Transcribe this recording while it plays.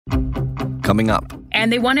coming up.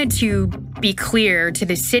 And they wanted to be clear to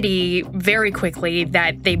the city very quickly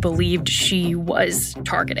that they believed she was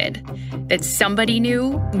targeted, that somebody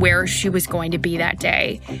knew where she was going to be that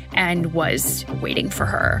day and was waiting for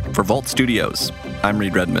her. For Vault Studios, I'm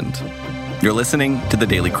Reed Redmond. You're listening to The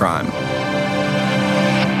Daily Crime.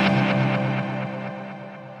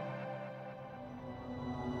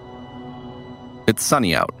 It's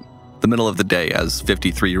sunny out, the middle of the day, as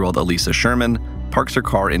 53-year-old Elisa Sherman parks her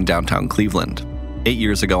car in downtown Cleveland, 8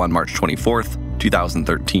 years ago on March 24th,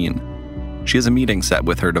 2013. She has a meeting set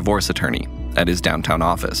with her divorce attorney at his downtown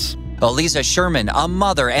office. Elisa Sherman, a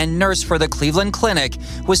mother and nurse for the Cleveland Clinic,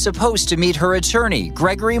 was supposed to meet her attorney,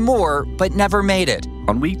 Gregory Moore, but never made it.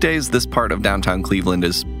 On weekdays, this part of downtown Cleveland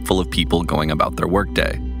is full of people going about their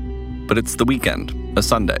workday. But it's the weekend, a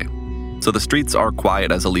Sunday, so the streets are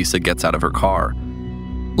quiet as Elisa gets out of her car,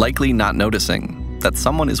 likely not noticing that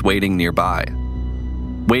someone is waiting nearby.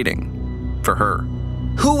 Waiting for her.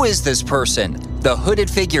 Who is this person? The hooded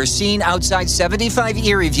figure seen outside 75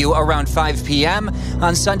 Erie View around 5 p.m.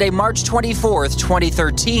 on Sunday, March 24th,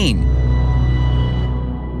 2013.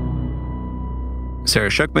 Sarah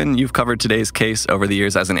Schuckman, you've covered today's case over the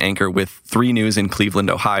years as an anchor with 3 News in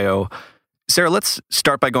Cleveland, Ohio. Sarah, let's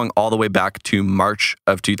start by going all the way back to March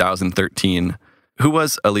of 2013. Who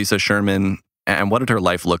was Elisa Sherman, and what did her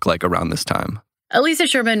life look like around this time? Elisa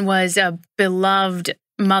Sherman was a beloved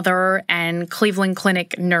mother and Cleveland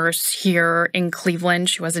Clinic nurse here in Cleveland.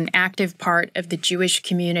 She was an active part of the Jewish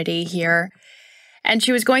community here. And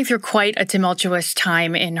she was going through quite a tumultuous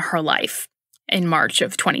time in her life in March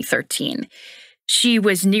of 2013. She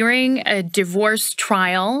was nearing a divorce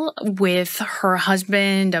trial with her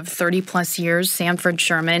husband of 30-plus years, Sanford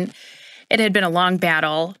Sherman. It had been a long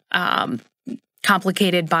battle,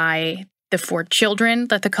 complicated by the 4 children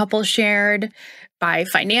that the couple shared, by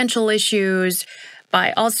financial issues,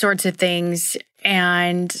 by all sorts of things.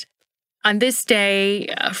 And on this day,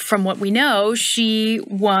 from what we know, she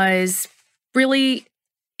was really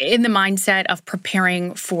in the mindset of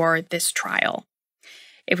preparing for this trial.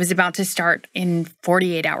 It was about to start in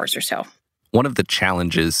 48 hours or so. One of the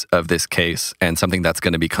challenges of this case, and something that's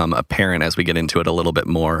going to become apparent as we get into it a little bit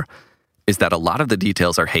more, is that a lot of the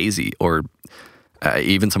details are hazy, or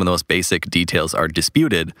even some of the most basic details are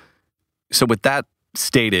disputed. So with that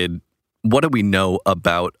stated, what do we know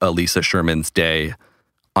about Elisa Sherman's day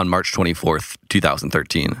on March 24th,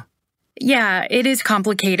 2013? Yeah, it is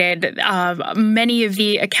complicated. Many of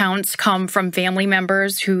the accounts come from family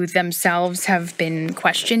members who themselves have been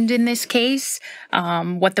questioned in this case.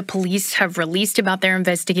 What the police have released about their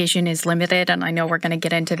investigation is limited, and I know we're going to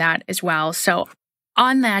get into that as well. So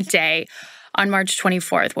on that day, on March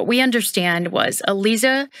 24th, what we understand was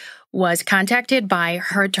Elisa was contacted by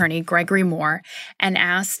her attorney, Gregory Moore, and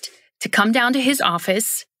asked to come down to his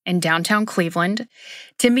office in downtown Cleveland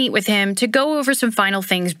to meet with him to go over some final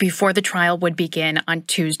things before the trial would begin on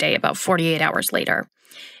Tuesday, about 48 hours later.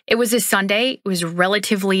 It was a Sunday. It was a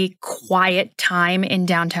relatively quiet time in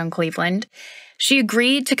downtown Cleveland. She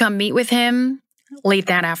agreed to come meet with him late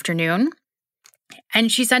that afternoon,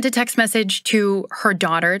 and she sent a text message to her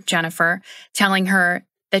daughter, Jennifer, telling her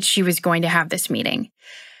that she was going to have this meeting.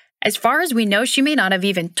 As far as we know, she may not have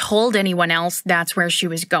even told anyone else that's where she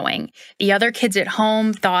was going. The other kids at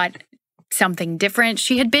home thought something different.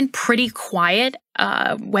 She had been pretty quiet,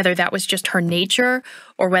 whether that was just her nature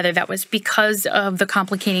or whether that was because of the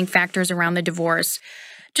complicating factors around the divorce,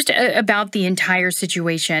 just about the entire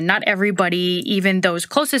situation. Not everybody, even those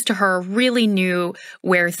closest to her, really knew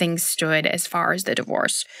where things stood as far as the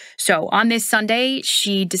divorce. So on this Sunday,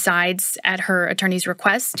 she decides at her attorney's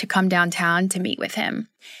request to come downtown to meet with him.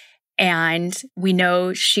 And we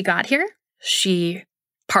know she got here, she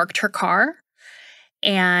parked her car,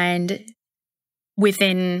 and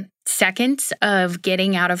within seconds of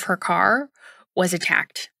getting out of her car was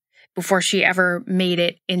attacked before she ever made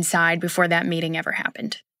it inside, before that meeting ever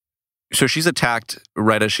happened. So she's attacked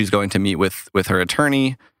right as she's going to meet with her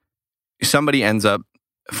attorney. Somebody ends up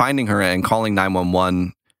finding her and calling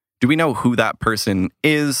 911. Do we know who that person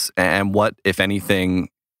is and what, if anything,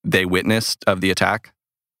 they witnessed of the attack?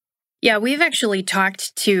 Yeah, we've actually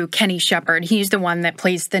talked to Kenny Shepard. He's the one that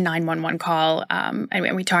placed the 911 call,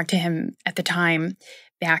 and we talked to him at the time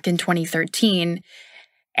back in 2013.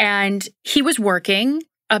 And he was working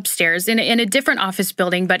upstairs in a different office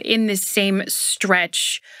building, but in this same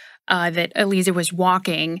stretch that Elisa was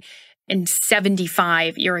walking in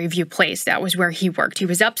 75 Erie View Place. That was where he worked. He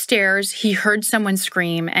was upstairs, he heard someone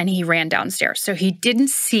scream, and he ran downstairs. So he didn't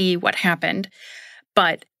see what happened,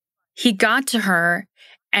 but he got to her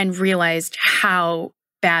and realized how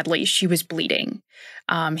badly she was bleeding.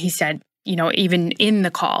 He said even in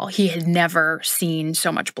the call, he had never seen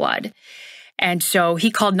so much blood. And so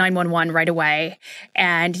he called 911 right away.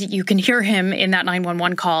 And you can hear him in that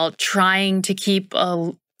 911 call trying to keep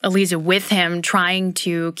Eliza with him, trying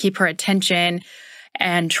to keep her attention,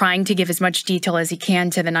 and trying to give as much detail as he can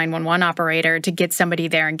to the 911 operator to get somebody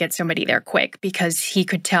there and get somebody there quick, because he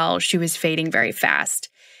could tell she was fading very fast.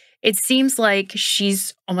 It seems like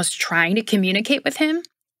she's almost trying to communicate with him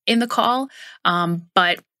in the call,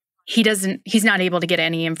 but he's not able to get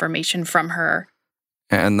any information from her.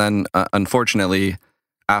 And then, unfortunately,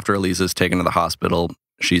 after Eliza's taken to the hospital,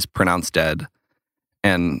 she's pronounced dead.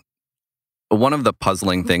 And one of the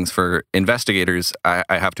puzzling things for investigators, I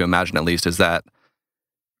have to imagine at least, is that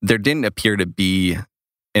there didn't appear to be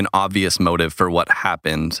an obvious motive for what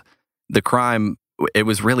happened. The crime, it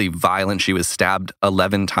was really violent. She was stabbed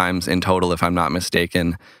 11 times in total, if I'm not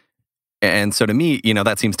mistaken. And so to me,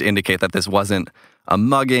 that seems to indicate that this wasn't a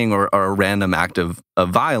mugging or a random act of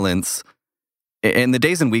violence. In the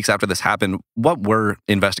days and weeks after this happened, what were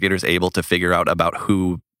investigators able to figure out about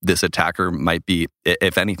who this attacker might be,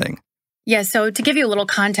 if anything? Yeah, so to give you a little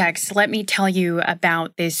context, let me tell you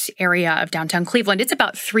about this area of downtown Cleveland. It's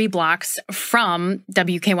about 3 blocks from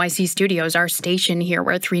WKYC Studios, our station here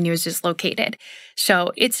where 3 News is located.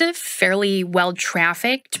 So it's a fairly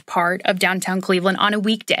well-trafficked part of downtown Cleveland on a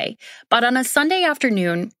weekday. But on a Sunday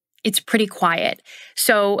afternoon, it's pretty quiet.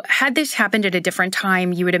 So had this happened at a different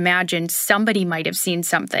time, you would imagine somebody might have seen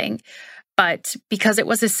something. But because it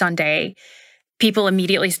was a Sunday, people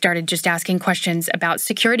immediately started just asking questions about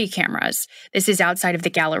security cameras. This is outside of the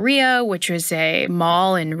Galleria, which was a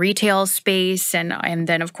mall and retail space, and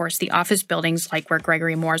then, of course, the office buildings like where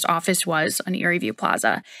Gregory Moore's office was on Erie View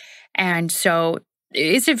Plaza. And so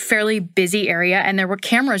it's a fairly busy area, and there were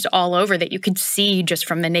cameras all over that you could see just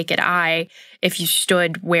from the naked eye if you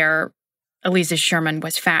stood where Eliza Sherman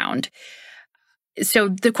was found. So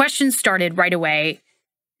the questions started right away.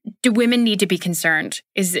 Do women need to be concerned?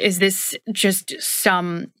 Is this just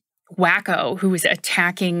some wacko who is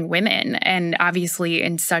attacking women, and obviously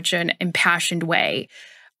in such an impassioned way?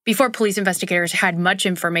 Before police investigators had much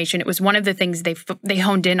information, it was one of the things they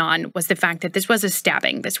honed in on was the fact that this was a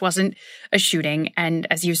stabbing. This wasn't a shooting. And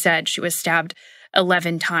as you said, she was stabbed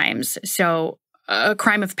 11 times. So a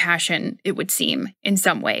crime of passion, it would seem, in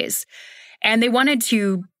some ways. And they wanted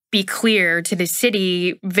to be clear to the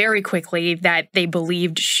city very quickly that they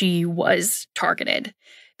believed she was targeted,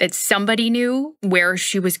 that somebody knew where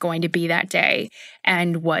she was going to be that day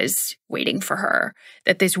and was waiting for her,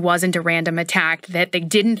 that this wasn't a random attack, that they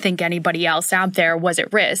didn't think anybody else out there was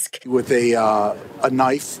at risk. With a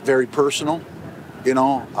knife, very personal,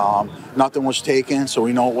 nothing was taken, so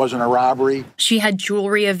we know it wasn't a robbery. She had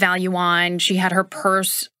jewelry of value on. She had her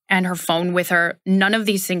purse and her phone with her. None of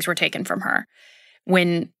these things were taken from her.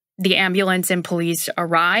 When the ambulance and police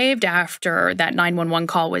arrived after that 911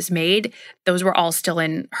 call was made, those were all still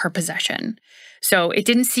in her possession. So it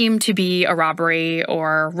didn't seem to be a robbery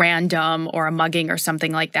or random or a mugging or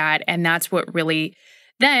something like that. And that's what really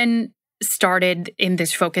then started in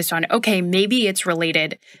this focus on, okay, maybe it's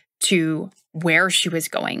related to where she was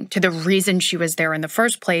going, to the reason she was there in the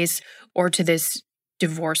first place, or to this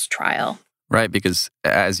divorce trial. Right, because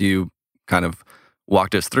as you kind of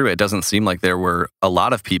walked us through, it doesn't seem like there were a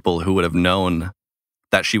lot of people who would have known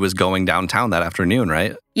that she was going downtown that afternoon,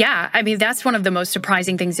 right? Yeah, I mean, that's one of the most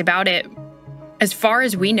surprising things about it. As far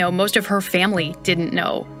as we know, most of her family didn't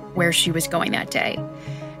know where she was going that day.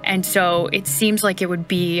 And so it seems like it would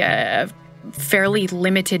be a fairly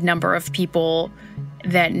limited number of people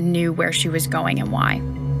that knew where she was going and why.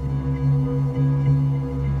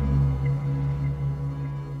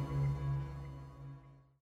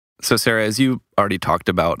 So, Sarah, as you already talked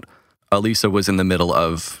about, Elisa was in the middle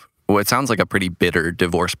of what sounds like a pretty bitter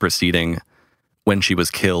divorce proceeding when she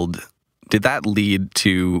was killed. Did that lead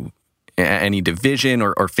to any division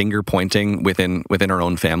or finger pointing within her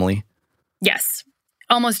own family? Yes,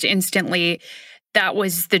 almost instantly. That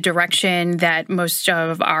was the direction that most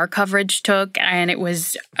of our coverage took, and it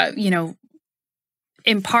was,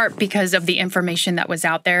 in part because of the information that was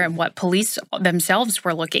out there and what police themselves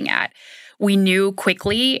were looking at. We knew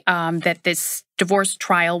quickly that this divorce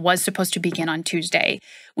trial was supposed to begin on Tuesday.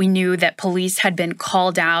 We knew that police had been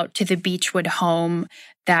called out to the Beechwood home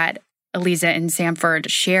that Eliza and Sanford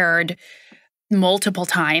shared multiple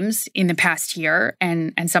times in the past year,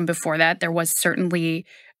 and some before that. There was certainly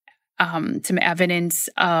some evidence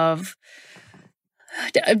of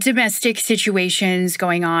domestic situations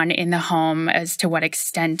going on in the home. As to what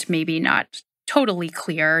extent, maybe not totally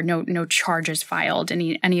clear. No charges filed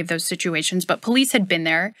in any of those situations, but police had been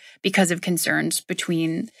there because of concerns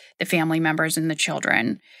between the family members and the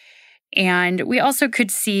children. And we also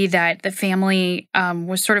could see that the family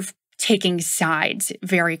was sort of taking sides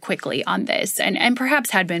very quickly on this, and perhaps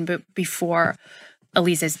had been before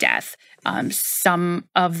Elisa's death. Some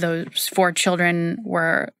of those 4 children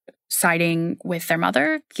were siding with their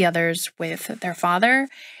mother, the others with their father,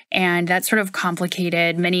 and that sort of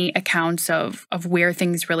complicated many accounts of where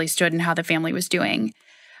things really stood and how the family was doing.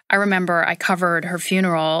 I remember I covered her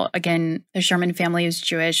funeral. Again, the Sherman family is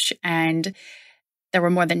Jewish, and there were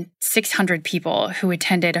more than 600 people who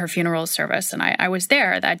attended her funeral service, and I was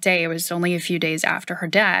there that day. It was only a few days after her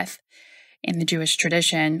death in the Jewish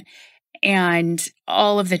tradition, and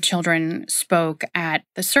all of the children spoke at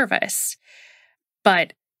the service.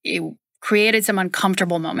 But it created some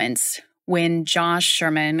uncomfortable moments when Josh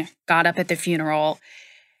Sherman got up at the funeral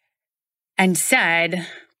and said,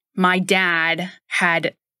 "My dad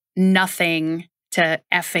had nothing to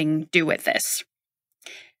effing do with this."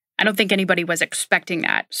 I don't think anybody was expecting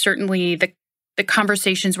that. Certainly the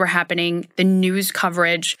conversations were happening. The news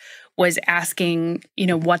coverage was asking,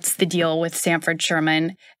 what's the deal with Sanford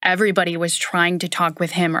Sherman? Everybody was trying to talk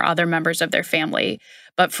with him or other members of their family.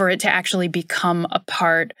 But for it to actually become a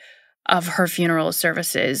part of her funeral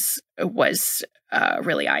services was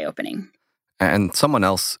really eye-opening. And someone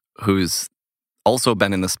else who's also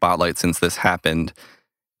been in the spotlight since this happened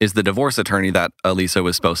is the divorce attorney that Elisa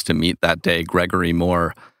was supposed to meet that day, Gregory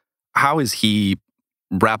Moore. How is he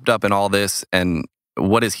wrapped up in all this, and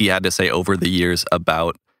what has he had to say over the years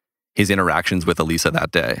about his interactions with Elisa that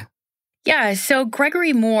day? Yeah, so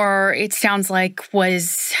Gregory Moore, it sounds like,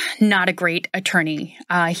 was not a great attorney.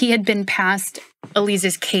 He had been past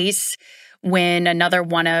Elisa's case when another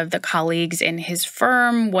one of the colleagues in his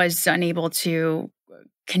firm was unable to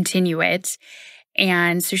continue it.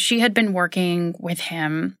 And so she had been working with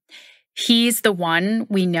him. He's the one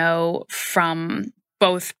we know from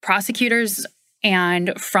both prosecutors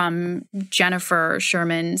and from Jennifer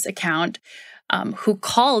Sherman's account who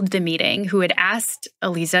called the meeting, who had asked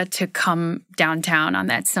Elisa to come downtown on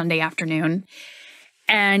that Sunday afternoon.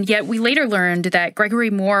 And yet we later learned that Gregory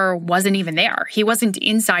Moore wasn't even there. He wasn't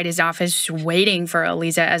inside his office waiting for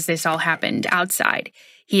Elisa as this all happened outside.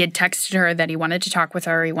 He had texted her that he wanted to talk with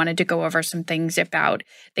her. He wanted to go over some things about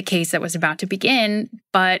the case that was about to begin.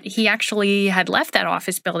 But he actually had left that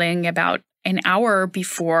office building about an hour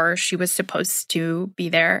before she was supposed to be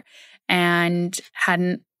there and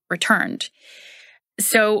hadn't returned.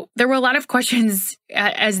 So there were a lot of questions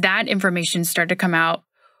as that information started to come out.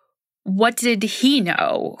 What did he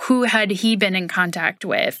know? Who had he been in contact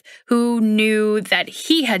with? Who knew that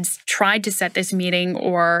he had tried to set this meeting,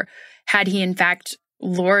 or had he in fact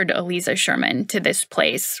lured Elisa Sherman to this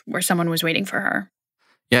place where someone was waiting for her?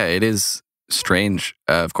 Yeah, it is strange,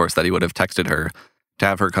 of course, that he would have texted her to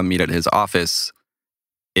have her come meet at his office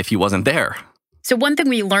if he wasn't there. So one thing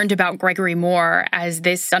we learned about Gregory Moore as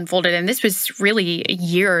this unfolded, and this was really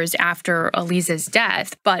years after Elisa's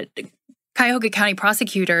death, but Cuyahoga County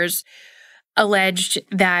prosecutors alleged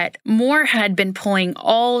that Moore had been pulling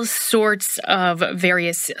all sorts of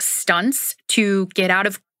various stunts to get out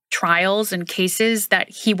of trials and cases that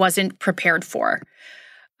he wasn't prepared for.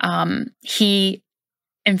 He,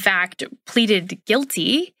 in fact, pleaded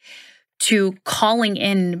guilty to calling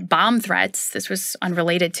in bomb threats. This was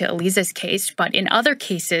unrelated to Elisa's case, but in other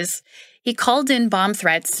cases, he called in bomb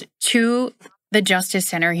threats to the Justice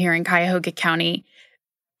Center here in Cuyahoga County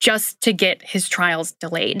just to get his trials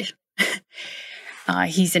delayed.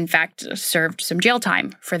 He's, in fact, served some jail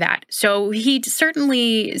time for that. So he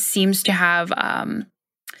certainly seems to have a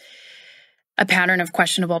pattern of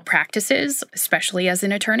questionable practices, especially as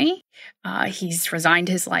an attorney. He's resigned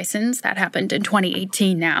his license. That happened in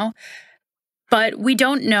 2018 now. But we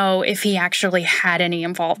don't know if he actually had any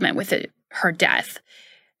involvement with her death.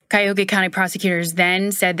 Cuyahoga County prosecutors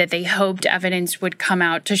then said that they hoped evidence would come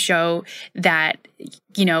out to show that,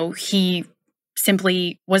 he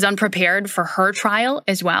simply was unprepared for her trial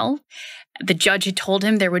as well. The judge had told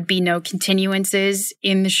him there would be no continuances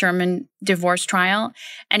in the Sherman divorce trial,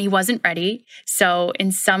 and he wasn't ready. So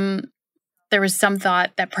there was some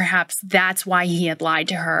thought that perhaps that's why he had lied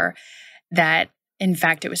to her, that in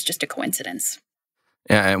fact it was just a coincidence.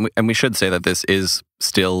 Yeah, and we should say that this is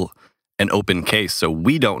still an open case, so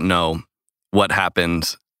we don't know what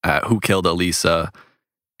happened, who killed Elisa.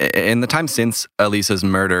 In the time since Elisa's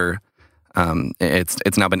murder,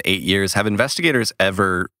 it's now been 8 years. Have investigators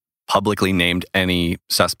ever publicly named any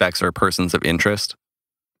suspects or persons of interest?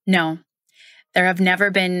 No. There have never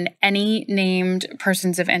been any named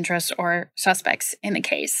persons of interest or suspects in the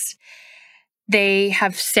case. They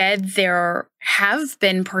have said there have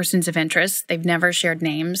been persons of interest. They've never shared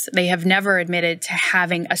names. They have never admitted to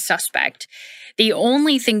having a suspect. The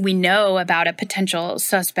only thing we know about a potential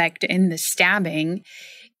suspect in the stabbing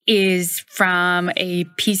is from a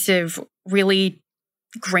piece of really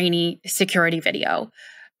grainy security video.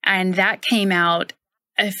 And that came out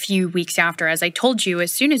a few weeks after. As I told you,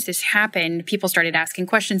 as soon as this happened, people started asking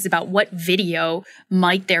questions about what video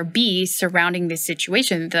might there be surrounding this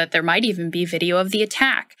situation, that there might even be video of the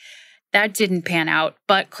attack. That didn't pan out,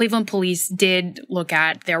 but Cleveland police did look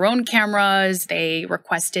at their own cameras. They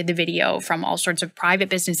requested the video from all sorts of private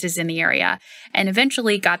businesses in the area and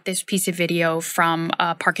eventually got this piece of video from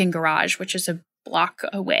a parking garage, which is a block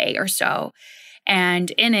away or so.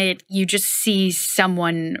 And in it, you just see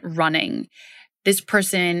someone running. This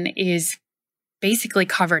person is basically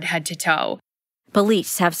covered head to toe.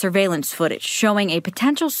 Police have surveillance footage showing a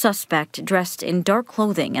potential suspect dressed in dark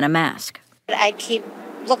clothing and a mask. I keep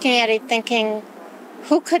looking at it thinking,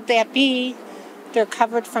 who could that be? They're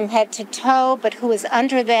covered from head to toe, but who is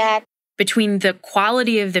under that? Between the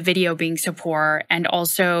quality of the video being so poor and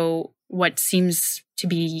also what seems to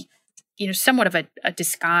be, somewhat of a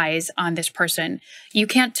disguise on this person, you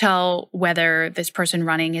can't tell whether this person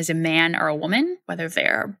running is a man or a woman, whether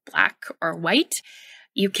they're black or white.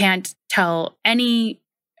 You can't tell any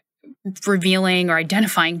revealing or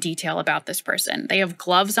identifying detail about this person. They have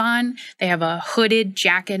gloves on. They have a hooded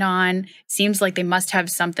jacket on. Seems like they must have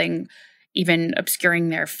something even obscuring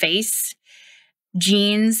their face.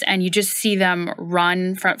 Jeans, and you just see them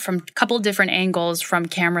run from a couple different angles from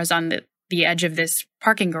cameras on the edge of this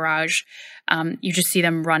parking garage. You just see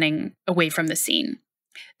them running away from the scene.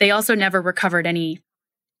 They also never recovered any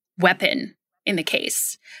weapon in the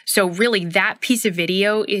case. So really that piece of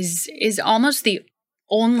video is almost the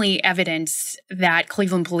only evidence that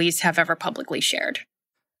Cleveland police have ever publicly shared.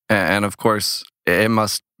 And of course, it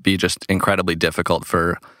must be just incredibly difficult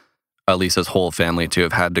for Elisa's whole family to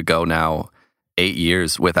have had to go now 8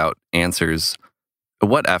 years without answers.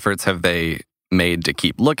 What efforts have they made to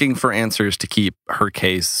keep looking for answers, to keep her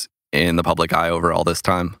case in the public eye over all this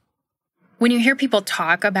time? When you hear people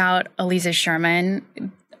talk about Elisa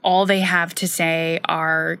Sherman, all they have to say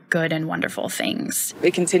are good and wonderful things. We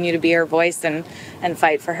continue to be her voice and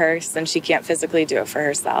fight for her since she can't physically do it for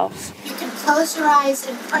herself. You can close your eyes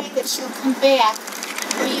and pray that she'll come back,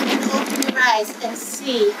 or you can open your eyes and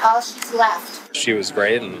see all she's left. She was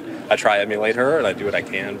great, and I try to emulate her, and I do what I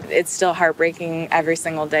can. It's still heartbreaking every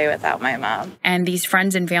single day without my mom. And these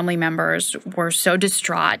friends and family members were so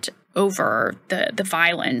distraught over the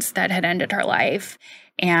violence that had ended her life,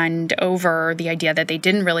 and over the idea that they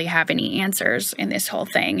didn't really have any answers in this whole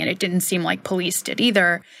thing, and it didn't seem like police did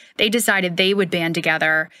either. They decided they would band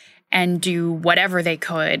together and do whatever they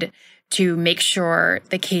could to make sure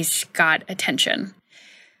the case got attention.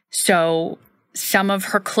 So some of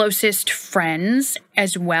her closest friends,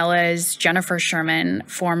 as well as Jennifer Sherman,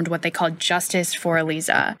 formed what they called Justice for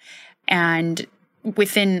Elisa. And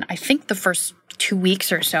within, I think, the first 2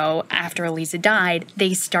 weeks or so after Elisa died,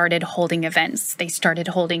 they started holding events. They started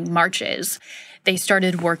holding marches. They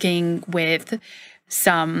started working with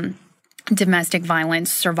some domestic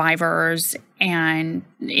violence survivors and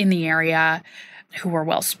in the area who were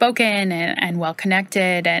well-spoken and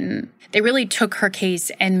well-connected. And they really took her case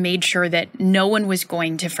and made sure that no one was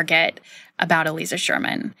going to forget about Elisa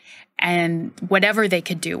Sherman. And whatever they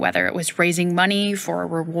could do, whether it was raising money for a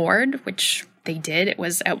reward, which they did. It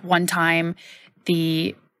was at one time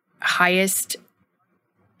the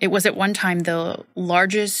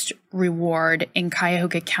largest reward in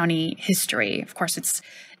Cuyahoga County history. Of course, it's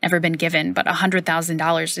never been given, but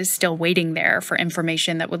 $100,000 is still waiting there for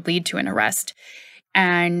information that would lead to an arrest.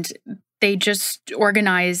 And they just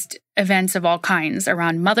organized events of all kinds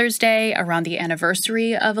around Mother's Day, around the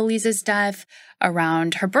anniversary of Elisa's death,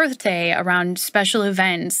 around her birthday, around special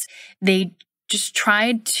events. They just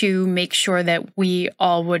tried to make sure that we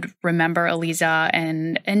all would remember Elisa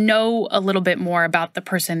and know a little bit more about the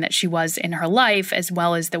person that she was in her life, as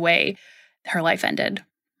well as the way her life ended.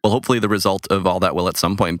 Well, hopefully the result of all that will at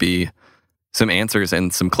some point be some answers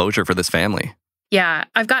and some closure for this family. Yeah,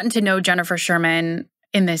 I've gotten to know Jennifer Sherman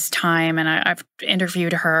in this time, and I've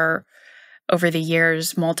interviewed her over the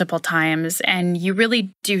years multiple times, and you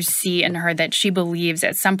really do see in her that she believes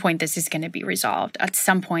at some point this is going to be resolved. At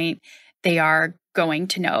some point, they are going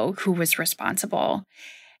to know who was responsible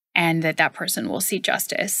and that person will see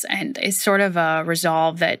justice. And it's sort of a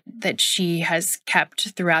resolve that she has kept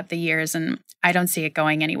throughout the years, and I don't see it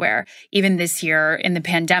going anywhere. Even this year in the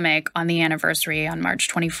pandemic, on the anniversary on March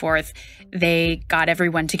 24th, they got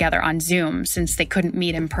everyone together on Zoom since they couldn't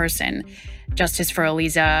meet in person. Justice for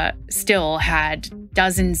Elisa still had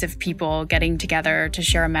dozens of people getting together to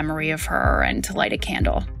share a memory of her and to light a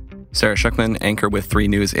candle. Sarah Schuckman, anchor with 3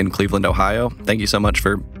 News in Cleveland, Ohio. Thank you so much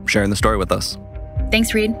for sharing the story with us.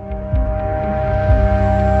 Thanks, Reed.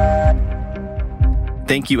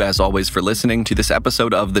 Thank you, as always, for listening to this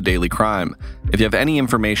episode of The Daily Crime. If you have any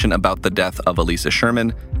information about the death of Elisa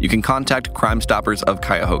Sherman, you can contact Crime Stoppers of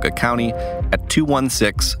Cuyahoga County at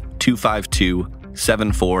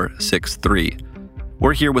 216-252-7463.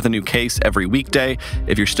 We're here with a new case every weekday.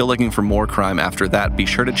 If you're still looking for more crime after that, be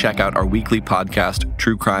sure to check out our weekly podcast,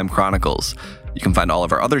 True Crime Chronicles. You can find all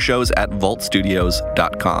of our other shows at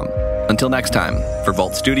vaultstudios.com. Until next time, for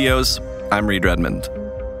Vault Studios, I'm Reed Redmond.